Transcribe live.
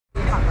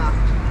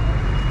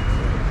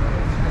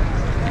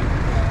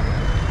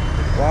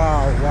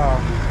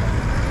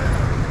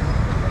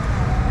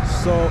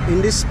So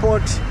in this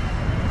spot,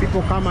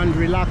 people come and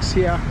relax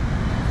here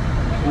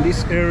in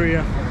this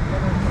area.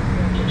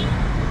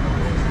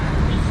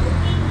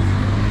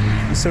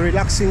 It's a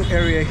relaxing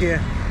area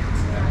here.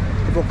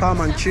 People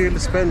come and chill,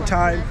 spend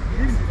time.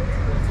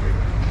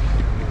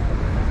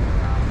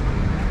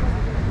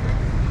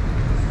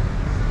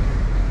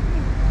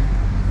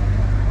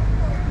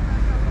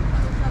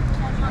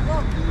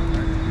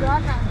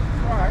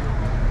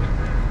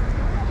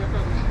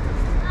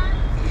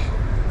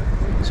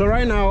 So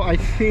right now, I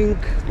think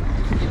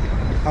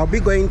I'll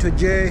be going to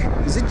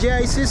is it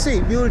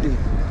JICC building?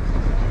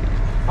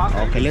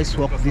 Okay, let's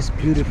walk this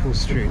beautiful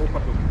street.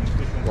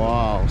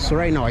 Wow. So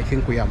right now, I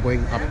think we are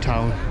going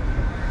uptown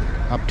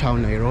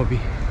Nairobi.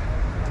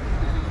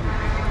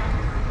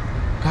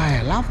 Guy,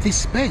 I love this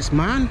space,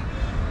 man.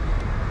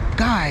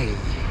 Guy.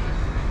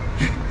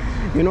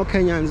 You know,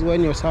 Kenyans,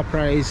 when you're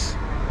surprised,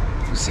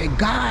 you say,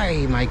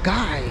 guy, my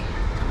guy.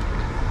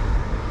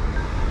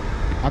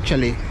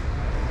 Actually,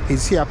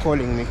 he's here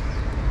calling me.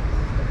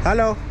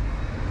 Hello.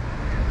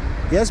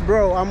 Yes,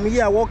 bro, I'm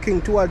here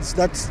walking towards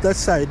that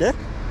side, eh?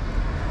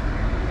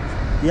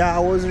 Yeah, I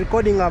was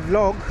recording a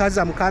vlog as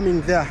I'm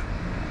coming there.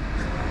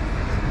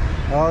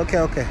 Okay,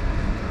 okay.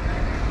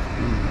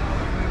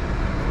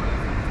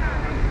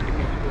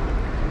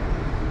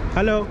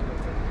 Hello,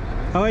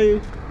 how are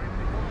you?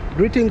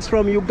 Greetings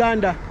from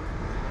Uganda.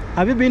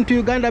 Have you been to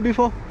Uganda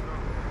before?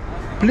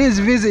 Please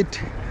visit.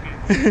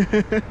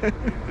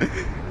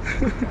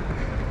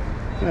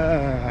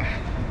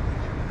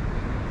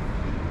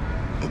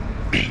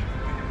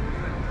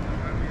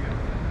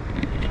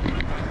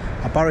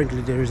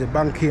 Apparently there is a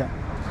bank here.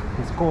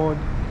 It's called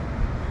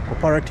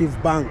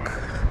Cooperative Bank.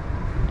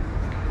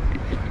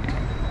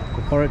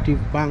 Cooperative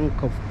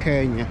Bank of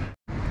Kenya.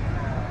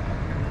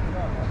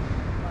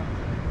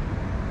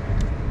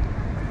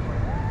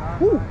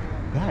 Ooh,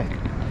 guys,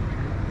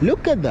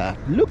 look at that.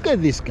 Look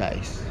at this,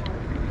 guys.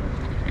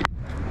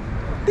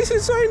 This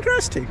is so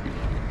interesting.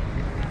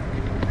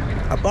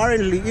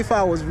 Apparently, if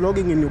I was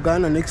vlogging in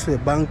Uganda next to a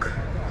bank,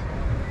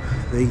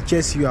 they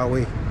chase you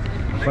away.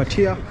 But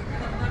here,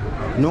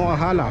 no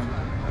ahala.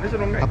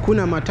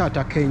 Hakuna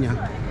matata, Kenya.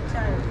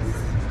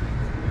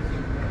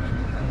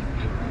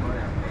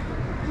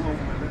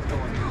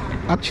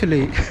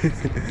 Actually,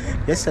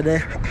 yesterday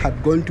I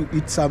had gone to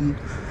eat some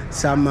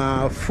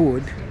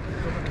food,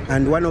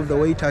 and one of the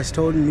waiters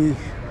told me,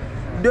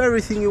 do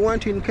everything you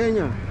want in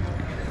Kenya.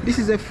 This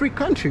is a free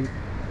country.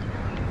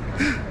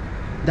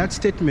 That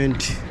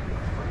statement,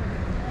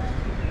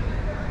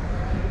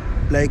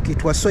 like,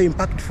 it was so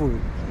impactful.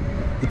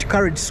 It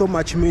carried so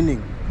much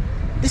meaning.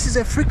 This is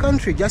a free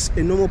country, just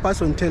a normal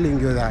person telling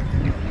you that.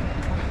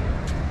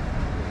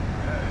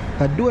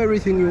 But do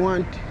everything you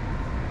want.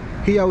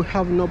 Here we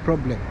have no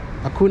problem.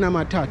 Hakuna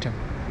matata.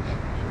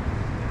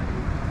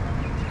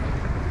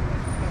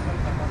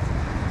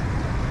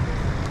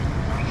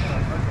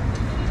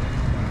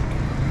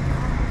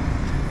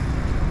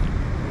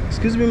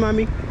 Excuse me,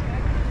 mommy.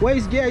 Where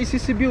is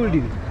JICC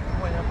building?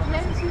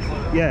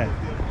 JICC? Yeah.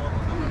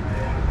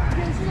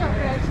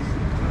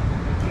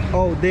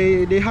 Oh,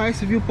 the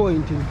highest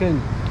viewpoint in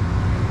Kenya.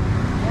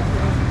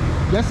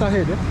 Just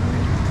ahead, eh?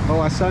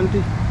 Oh,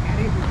 Asante.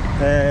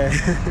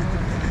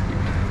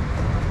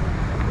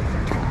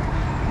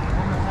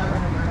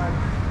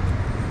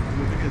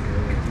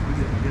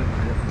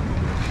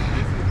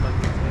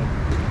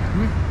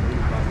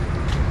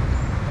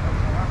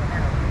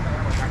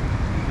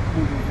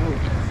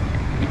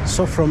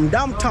 So from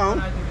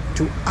downtown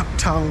to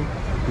uptown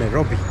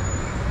Nairobi.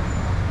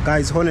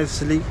 Guys,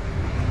 honestly,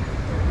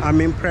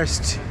 I'm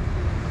impressed.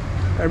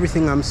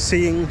 Everything I'm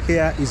seeing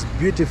here is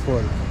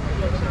beautiful.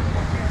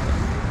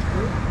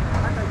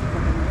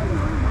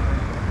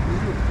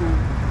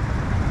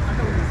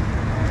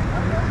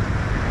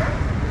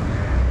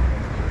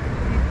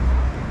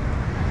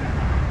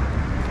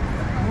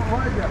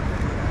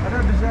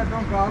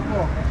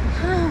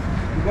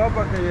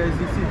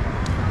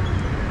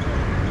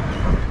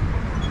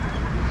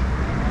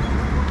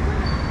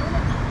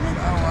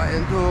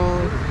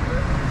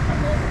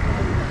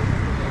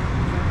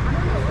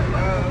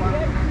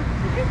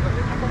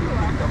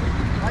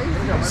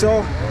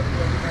 So,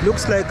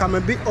 looks like I'm a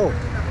bit, oh,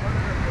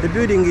 the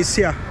building is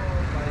here.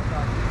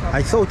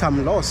 I thought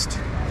I'm lost.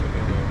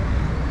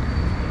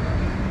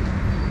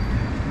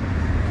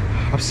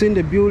 I've seen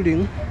the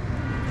building,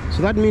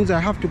 so that means I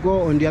have to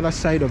go on the other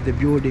side of the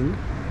building,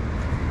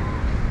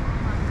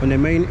 on the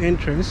main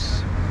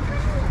entrance,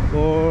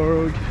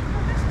 or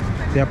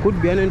there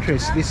could be an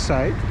entrance this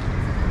side.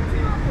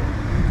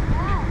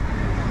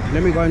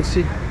 Let me go and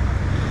see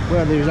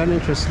where there is an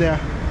entrance there.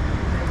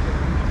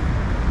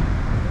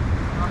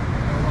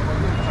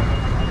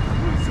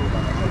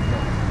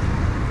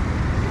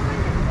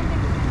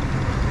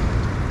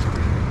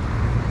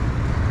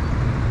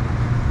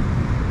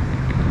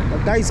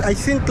 Guys, I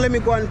think let me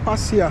go and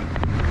pass here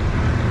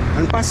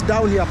and pass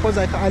down here, because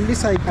at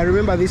least I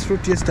remember this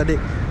route yesterday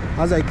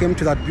as I came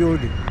to that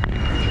building.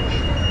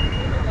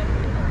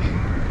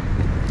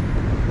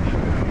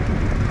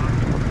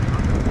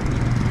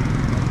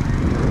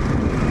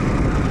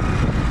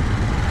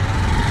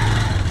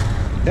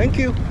 Thank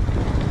you.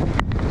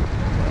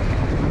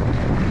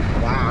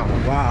 Wow,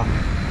 wow.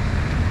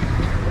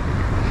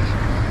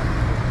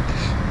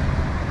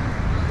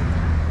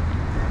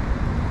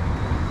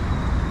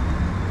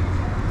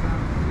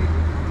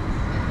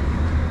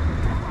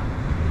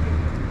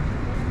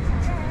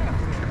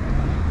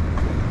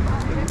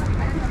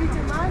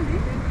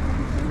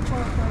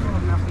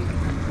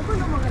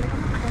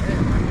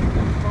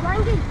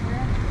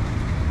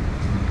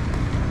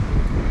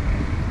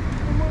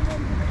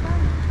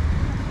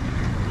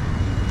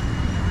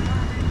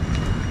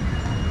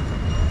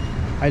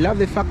 I love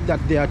the fact that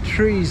there are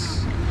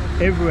trees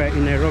everywhere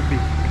in Nairobi.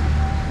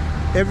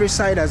 Every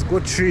side has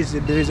got trees.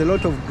 There is a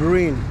lot of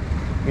green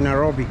in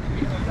Nairobi.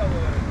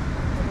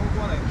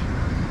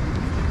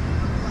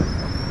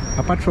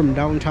 Apart from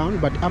downtown,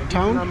 but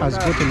uptown has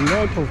got a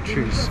lot of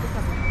trees.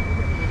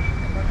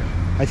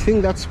 I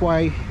think that's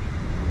why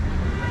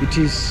it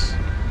is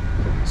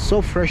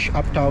so fresh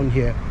uptown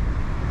here.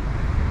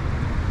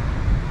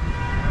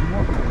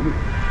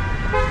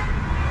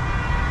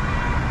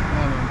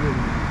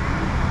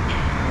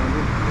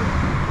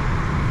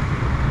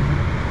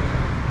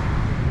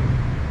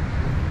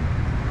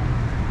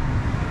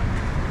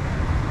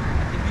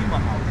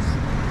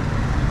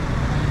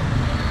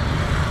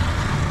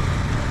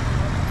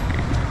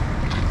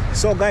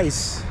 So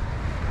guys,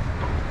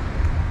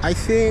 I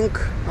think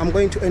I'm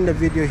going to end the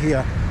video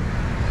here.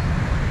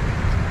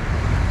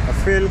 I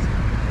feel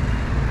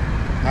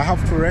I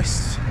have to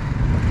rest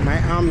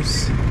my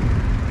arms.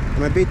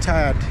 I'm a bit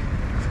tired.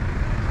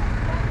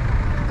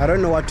 I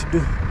don't know what to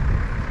do,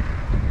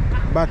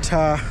 but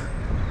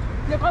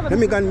let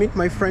me go and meet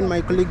my friend,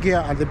 my colleague here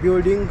at the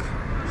building,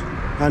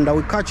 and I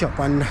will catch up,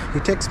 and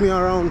he takes me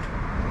around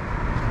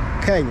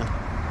Kenya,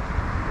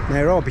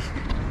 Nairobi.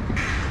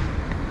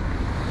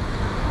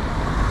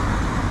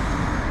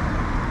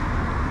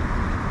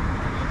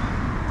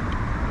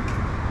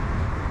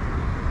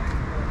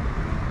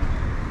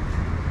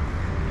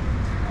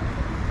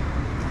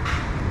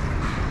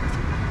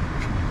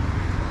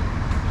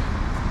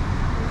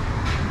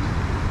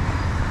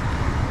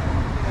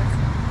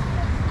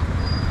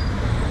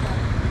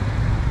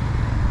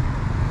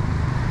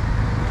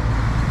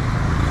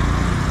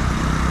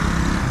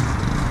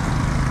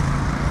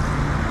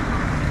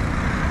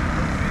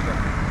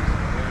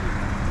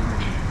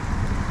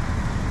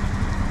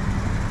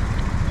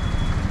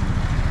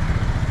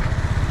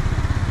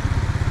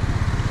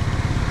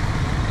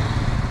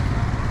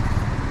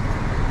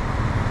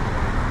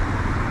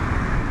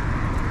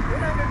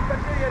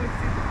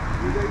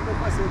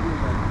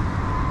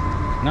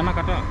 Nana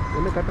kata.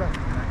 Nana kata.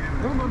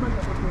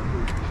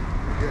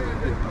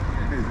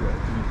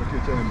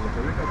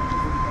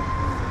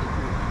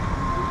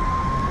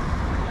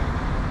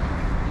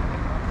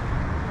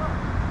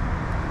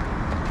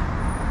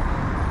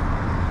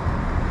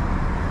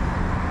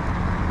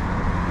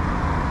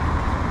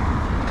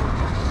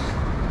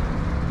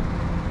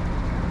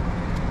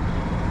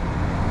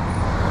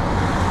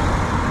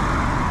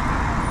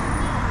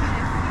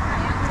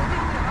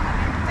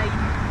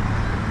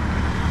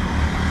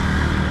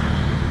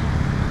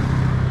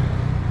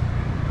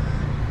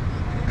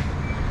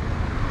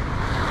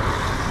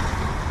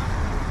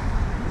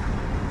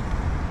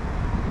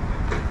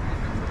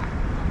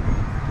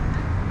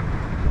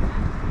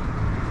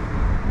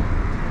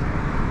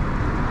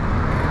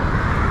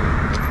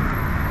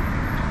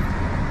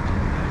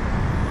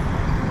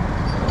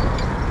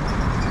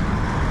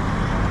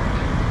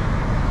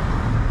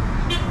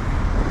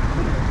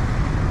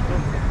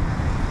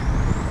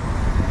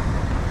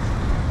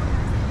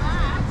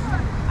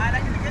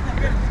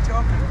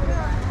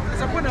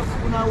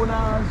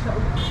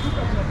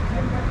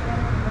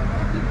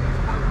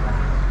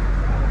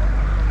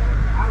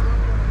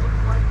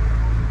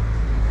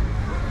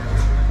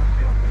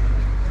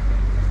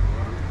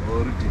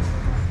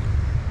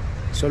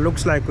 So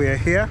looks like we are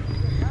here.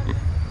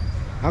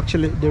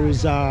 Actually, there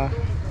is an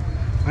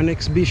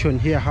exhibition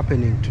here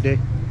happening today.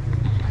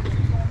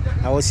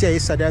 I was here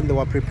yesterday and they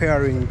were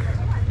preparing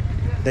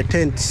the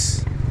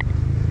tents,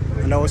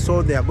 and I was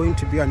told there are going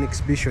to be an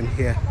exhibition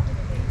here.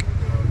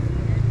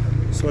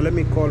 So let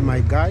me call my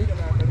guy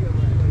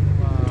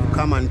to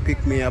come and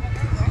pick me up,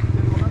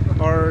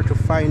 or to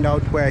find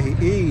out where he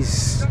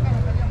is.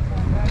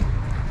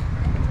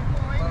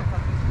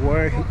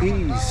 Where he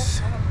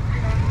is.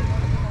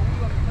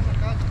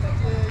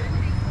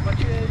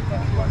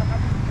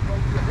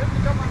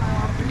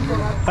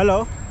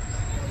 Hello?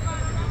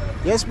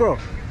 Yes, bro.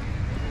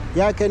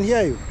 Yeah, I can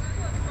hear you.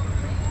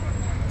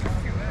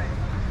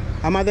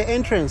 I'm at the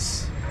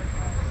entrance.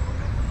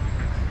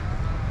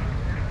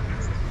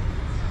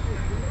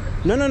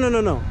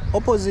 No.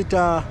 Opposite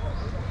to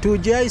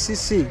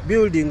GICC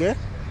building, eh?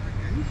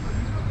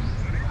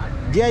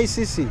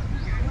 GICC.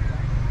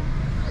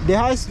 The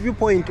highest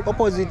viewpoint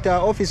opposite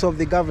office of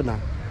the governor.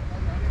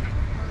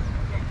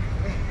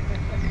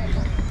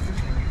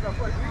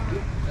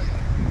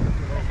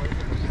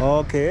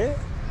 Okay.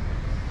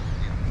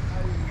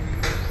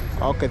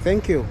 Okay,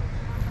 thank you.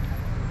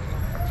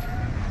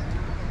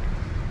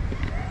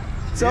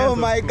 So Yes, of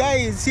my course. guy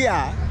is here.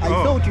 I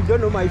Oh. thought you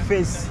don't know my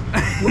face.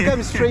 You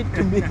came straight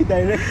to me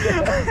direct.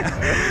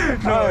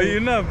 No, you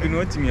know I've been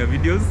watching your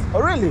videos.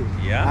 Oh really?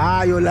 Yeah.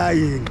 Ah, you're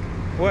lying.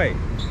 Why?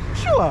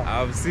 Sure.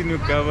 I've seen you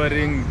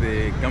covering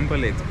the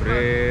Kampala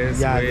Express.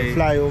 Yeah, the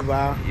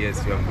flyover.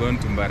 Yes, you have gone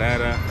to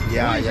Mbarara.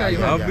 Yeah, yeah,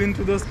 yeah. I've been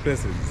to those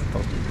places.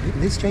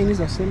 These Chinese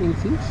are selling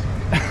things.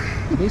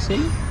 They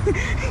selling?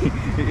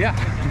 Yeah,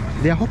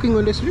 They are hawking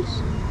on the streets.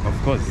 of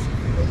course.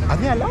 Are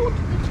they allowed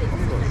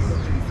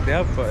They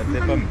have the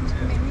permit.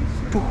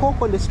 to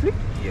hawk on the street?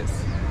 Yes.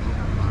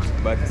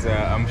 But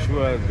I'm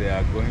sure they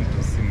are going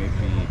to see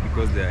maybe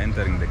because they are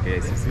entering the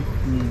KICC.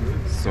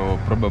 So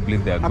probably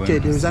they are going Okay,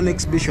 to there's see. an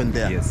exhibition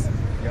there. Yes.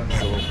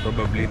 So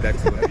probably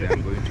that's what they are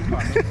going to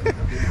do.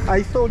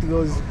 I thought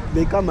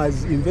they come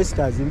as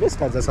investors.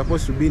 Investors are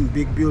supposed to be in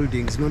big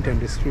buildings, not on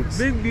the streets.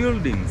 Big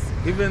buildings.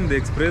 Even the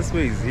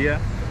expressway is here.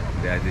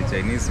 They are the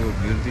Chinese who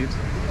built it.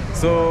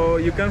 So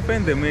you can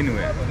find them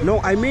anywhere. No,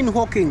 I mean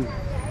hawking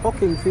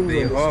things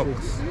They on the hawk.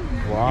 streets.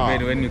 Wow.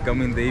 Even when you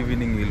come in the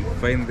evening, you'll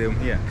find them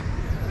here.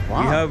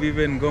 Wow. We have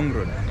even Gong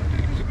Road.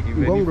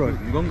 Gong Road?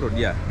 Gong Road,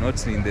 yeah.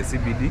 Not in the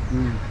CBD.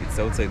 It's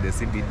outside the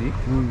CBD.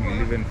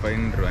 You'll even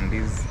find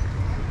Rwandese.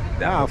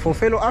 Ah, for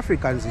fellow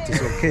Africans, it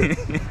is okay.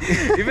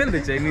 Even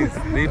the Chinese,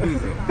 they do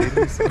so. They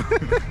do so.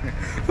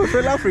 For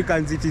fellow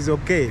Africans, it is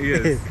okay.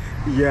 Yes.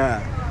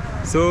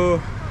 Yeah. So,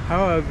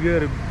 how have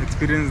you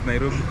experienced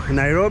Nairobi?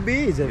 Nairobi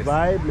is a Yes.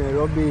 vibe.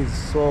 Nairobi is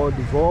so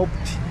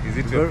developed. Is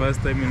it your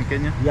first time in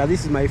Kenya? Yeah,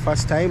 this is my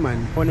first time,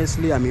 and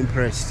honestly, I'm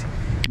impressed.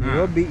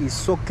 Nairobi is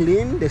so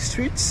clean. The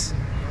streets,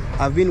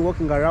 I've been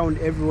walking around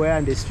everywhere,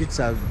 and the streets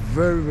are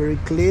very, very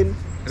clean.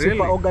 Really?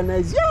 Super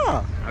organized.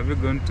 Yeah. Have you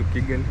gone to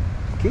Kigali?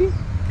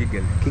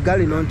 Kigali.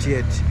 Kigali, not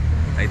yet.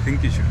 I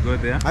think you should go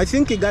there. I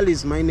think Kigali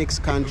is my next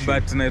country.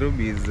 But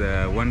Nairobi is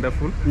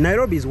wonderful.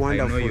 Nairobi is I know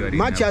wonderful. you are in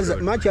Much as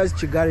abroad.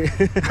 Kigali.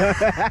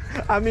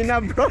 I'm in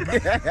abroad.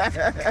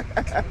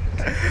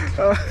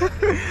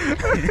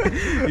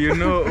 You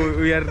know,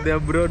 we are the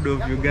abroad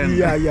of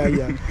Uganda.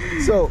 Yeah.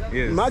 So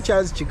Yes. much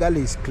as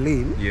Kigali is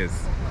clean, Yes.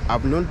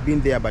 I've not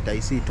been there, but I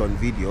see it on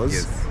videos.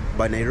 Yes.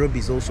 But Nairobi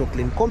is also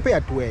clean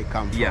compared to where I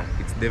come from. Yeah,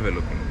 it's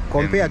developing.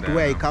 Compared And, to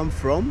where I come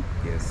from,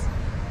 Yes.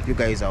 you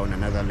guys are on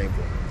another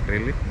level.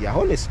 Really? Yeah,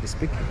 honestly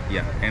speaking.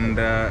 Yeah. And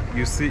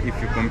you see, if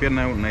you compare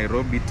now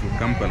Nairobi to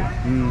Kampala,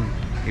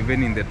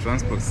 even in the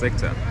transport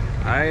sector,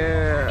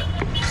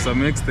 to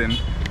some extent,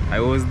 I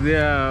was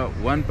there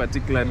one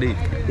particular day.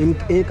 In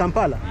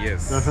Kampala?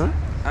 Yes. Uh-huh.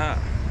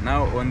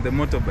 Now on the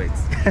motorbikes.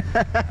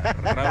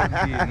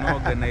 Rowdy, no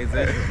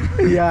organization.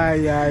 Yeah.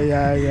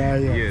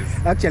 Yes.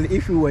 Actually,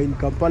 if you were in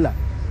Kampala,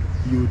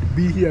 you'd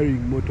be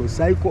hearing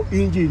motorcycle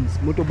engines,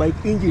 motorbike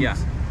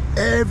engines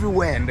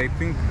everywhere. And I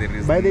think there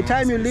is. By the no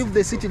time you leave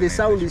the city, the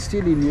sound is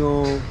still in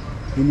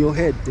your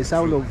head. The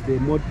sound of the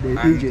and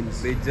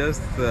engines. they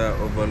just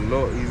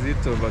overload. Is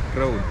it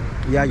overcrowd?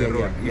 Yeah, on the yeah,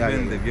 road? yeah,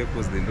 Even yeah. the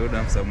vehicles, they don't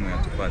have somewhere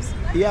to pass.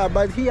 Yeah,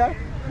 but here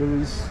there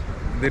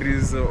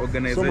is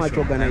Organization. so much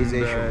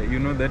organization. And, you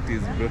know that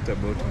is brought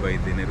about by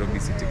the Nairobi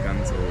City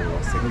Council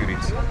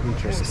security.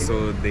 Interesting.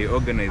 So they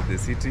organize the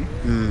city,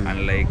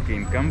 unlike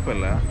in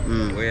Kampala,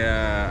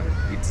 where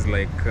it's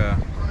like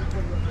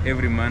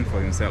every man for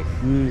himself.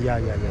 Yeah.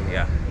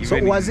 Yeah. So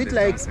even was in it the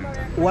like town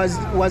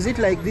center. was it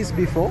like this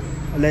before?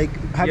 Like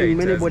having it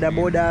many has been.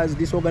 borders,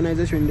 this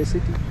organization in the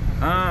city?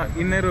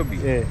 In Nairobi?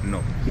 Yeah.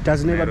 No. It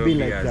has never Nairobi been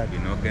like has that.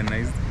 been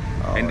organized,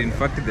 Oh, and in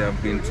fact they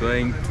have been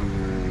trying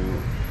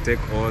to take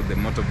all the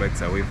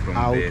motorbikes away from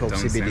Out the of town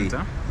CBD.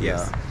 center. Yeah.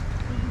 Yes.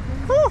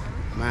 Oh,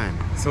 man.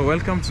 So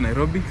welcome to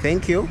Nairobi.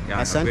 Thank you.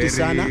 Yeah, Asante very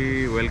sana.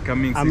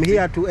 welcoming I'm city.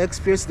 here to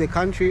express the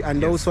country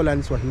and Yes. also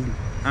learn Swahili.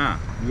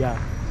 Yeah.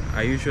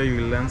 Are you sure you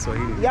will learn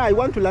Swahili? Yeah, I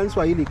want to learn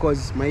Swahili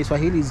because my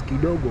Swahili is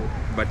kidogo.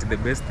 But the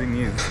best thing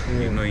is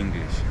you know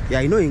English. Yeah,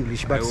 I know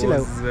English, but I still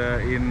was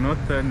in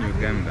northern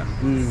Uganda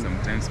some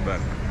times back.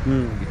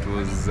 It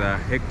was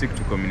hectic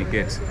to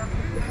communicate.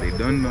 They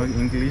don't know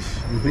English,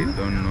 they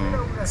don't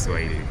know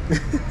Swahili.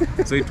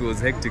 So it was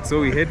hectic.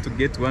 So we had to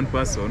get one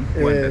person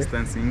who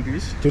understands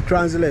English to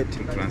translate.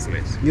 to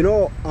translate. You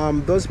know,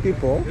 those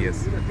people,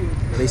 Yes.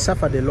 they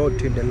suffered a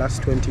lot in the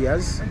last 20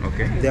 years.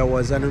 Okay. There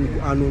was an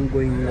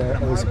ongoing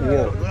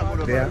war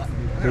there,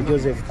 the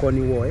Joseph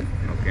Kony War.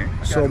 Okay.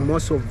 So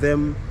most of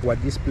them were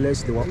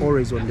displaced. They were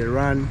always on the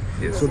run.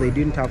 Yes. So they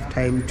didn't have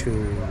time to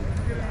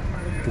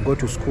go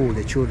to school,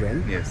 the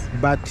children. Yes.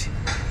 But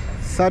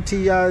 30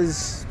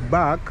 years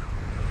back,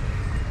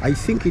 I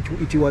think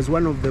it was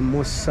one of the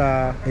most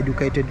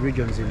educated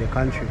regions in the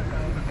country.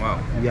 Wow.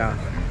 Yeah.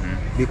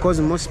 Because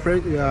most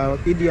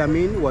Idi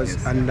Amin was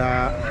Yes. and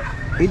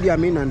Idi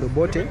Amin and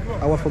Obote,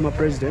 our former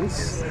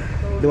presidents,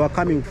 they were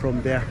coming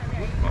from there.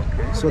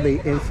 Okay. So they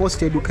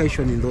enforced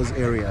education in those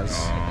areas.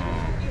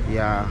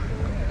 Yeah.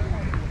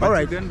 But All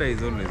right. Uganda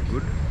is always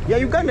good. Yeah,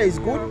 Uganda is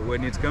good.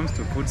 When it comes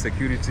to food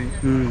security,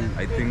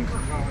 I think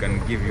we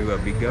can give you a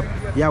big up.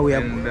 Yeah, we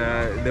have. And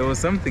there was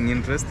something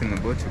interesting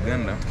about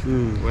Uganda,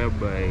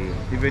 whereby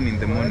even in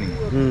the morning,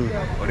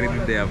 already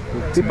they have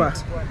cooked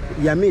meat.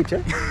 Yeah, meat,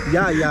 eh?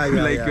 Yeah.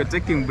 Like yeah. you're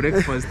taking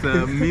breakfast,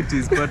 meat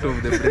is part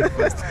of the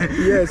breakfast.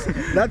 Yes,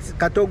 that's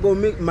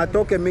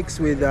matoke mixed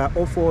with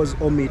offals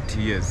or meat.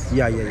 Yes.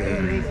 Yeah.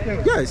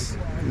 Yes.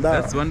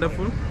 That's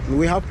wonderful.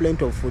 We have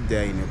plenty of food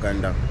there in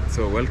Uganda.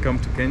 So welcome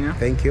to Kenya.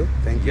 Thank you.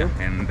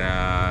 And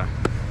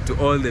to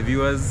all the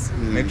viewers,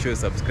 make sure you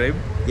subscribe.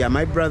 Yeah,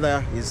 my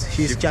brother,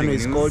 his channel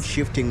is called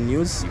Shifting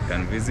News. You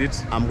can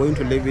visit. I'm going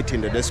to leave it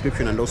in the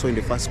description and also in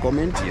the first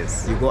comment.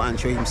 Yes. You go and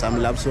show him some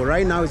love. So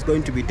right now, it's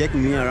going to be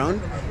taking me around.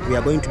 We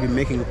are going to be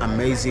making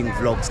amazing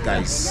vlogs,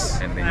 guys.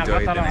 And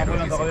enjoy the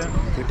Nairobi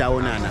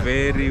city.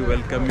 Very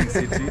welcoming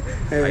city.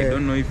 I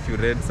don't know if you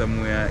read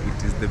somewhere,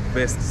 it is the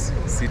best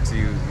city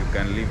you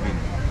can live in.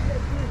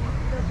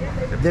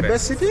 The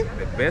best city?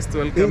 The best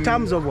welcoming. In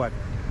terms of what?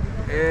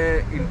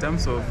 In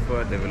terms of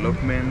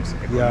development,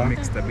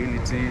 economic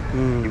stability,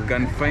 you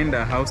can find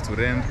a house to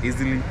rent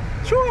easily.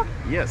 Sure.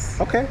 Yes.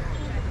 Okay.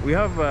 We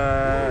have,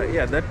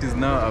 that is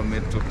now a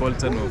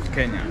metropolitan of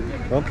Kenya.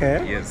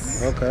 Okay.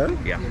 Yes. Okay.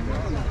 Yeah.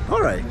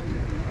 All right.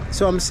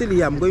 So I'm still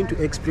here. I'm going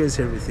to experience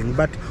everything.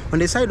 But on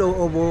the side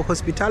of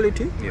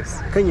hospitality,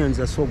 yes, Kenyans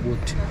are so good,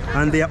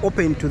 and they are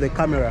open to the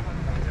camera.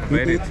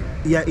 Very true.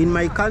 Yeah, in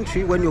my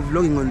country, when you're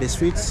vlogging on the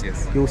streets,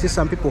 yes, you will see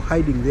some people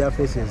hiding their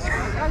faces.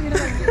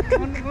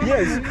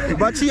 Yes,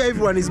 but here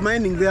everyone is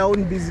minding their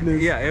own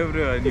business. Yeah,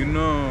 everyone, you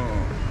know,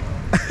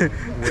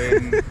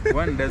 when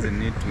one doesn't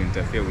need to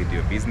interfere with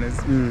your business,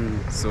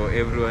 so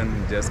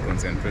everyone just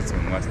concentrates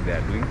on what they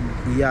are doing.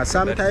 Yeah,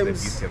 so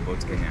sometimes that's the beauty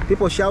about Kenya.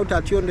 People shout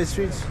at you on the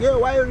streets, yeah,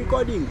 why are you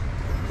recording?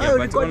 Yeah,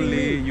 but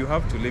only you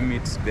have to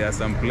limit. There are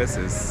some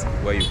places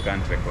where you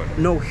can't record.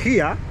 No,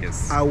 here,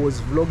 yes, I was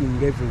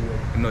vlogging everywhere.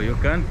 No, you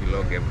can't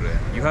vlog everywhere.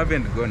 You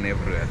haven't gone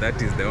everywhere.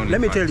 That is the only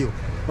Let me part. tell you.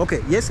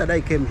 Okay, yesterday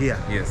I came here.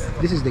 Yes.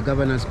 This is the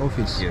governor's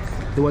office. Yes.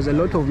 There was a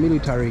lot of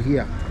military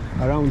here,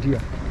 around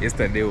here.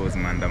 Yesterday was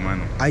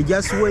Mandamano. I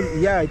just went,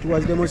 yeah, it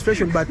was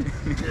demonstration, but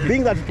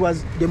being that it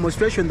was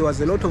demonstration, there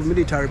was a lot of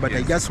military, but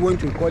yes, I just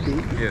went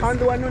recording, yes, and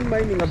they were not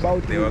minding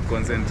about They were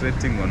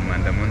concentrating on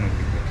Mandamano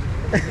people.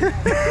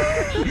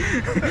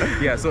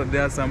 Yeah, so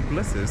there are some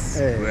places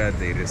where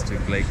they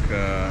restrict, like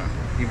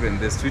even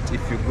the street,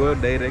 if you go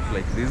direct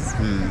like this,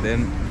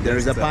 then there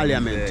is a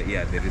parliament.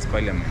 There is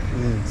parliament.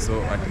 So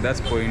at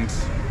that point,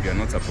 you are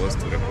not supposed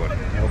to record.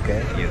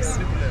 Okay. Yes.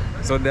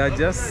 So there are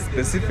just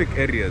specific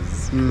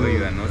areas where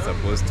you are not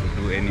supposed to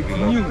do any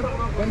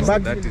vlog. So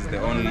that is the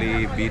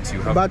only bit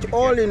you have. But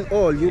all in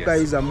all, you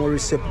guys are more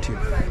receptive,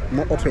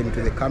 more open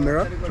to the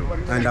camera,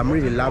 and I'm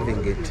really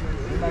loving it.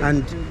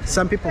 And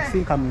some people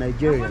think I'm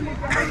Nigerian.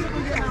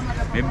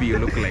 Maybe you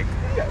look like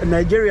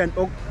Nigerian.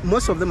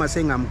 Most of them are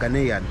saying I'm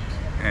Ghanaian.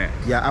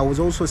 Yeah, I was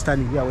also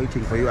standing here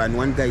waiting for you, and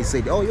one guy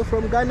said, "Oh, you're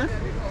from Ghana?"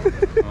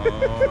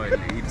 Oh,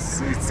 it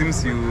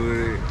seems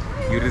you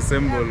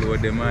resemble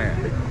Wodemaya.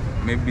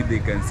 Maybe they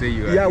can say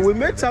you are. Yeah, we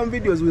made some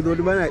videos with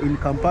Wodemaya in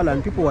Kampala,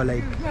 and people were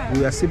like,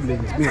 "We are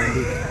siblings, me and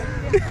him."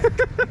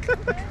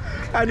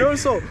 And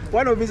also,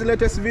 one of his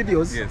latest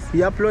videos, yes, he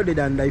uploaded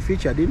and I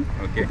featured him.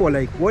 Okay. People were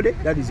like, "Wode,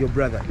 that is your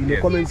brother," in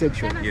the comment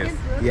section. Yes.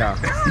 Yeah.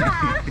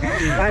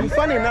 And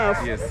funny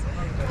enough, yes,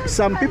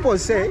 some people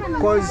say,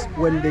 because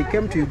when they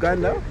came to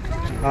Uganda,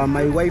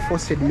 my wife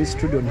hosted Miss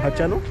Trudy on her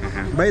channel.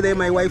 By the way,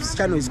 my wife's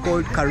channel is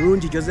called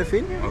Karunji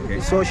Josephine. Okay.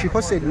 So she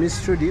hosted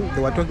Miss Trudy.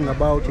 They were talking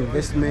about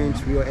investment,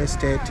 real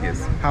estate,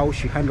 yes, how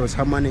she handles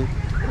her money.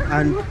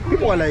 And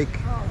people were like,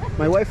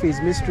 my wife is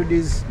Miss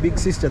Trudy's big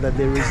sister that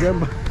they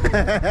resemble.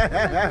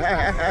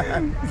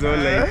 So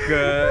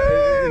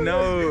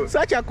like,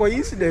 such a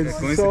coincidence.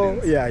 So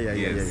yeah.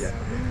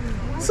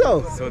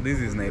 So this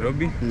is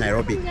Nairobi.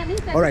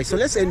 All right, so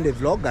let's end the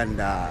vlog and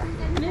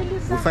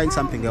we'll find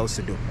something else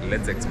to do.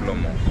 Let's explore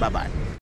more. Bye-bye.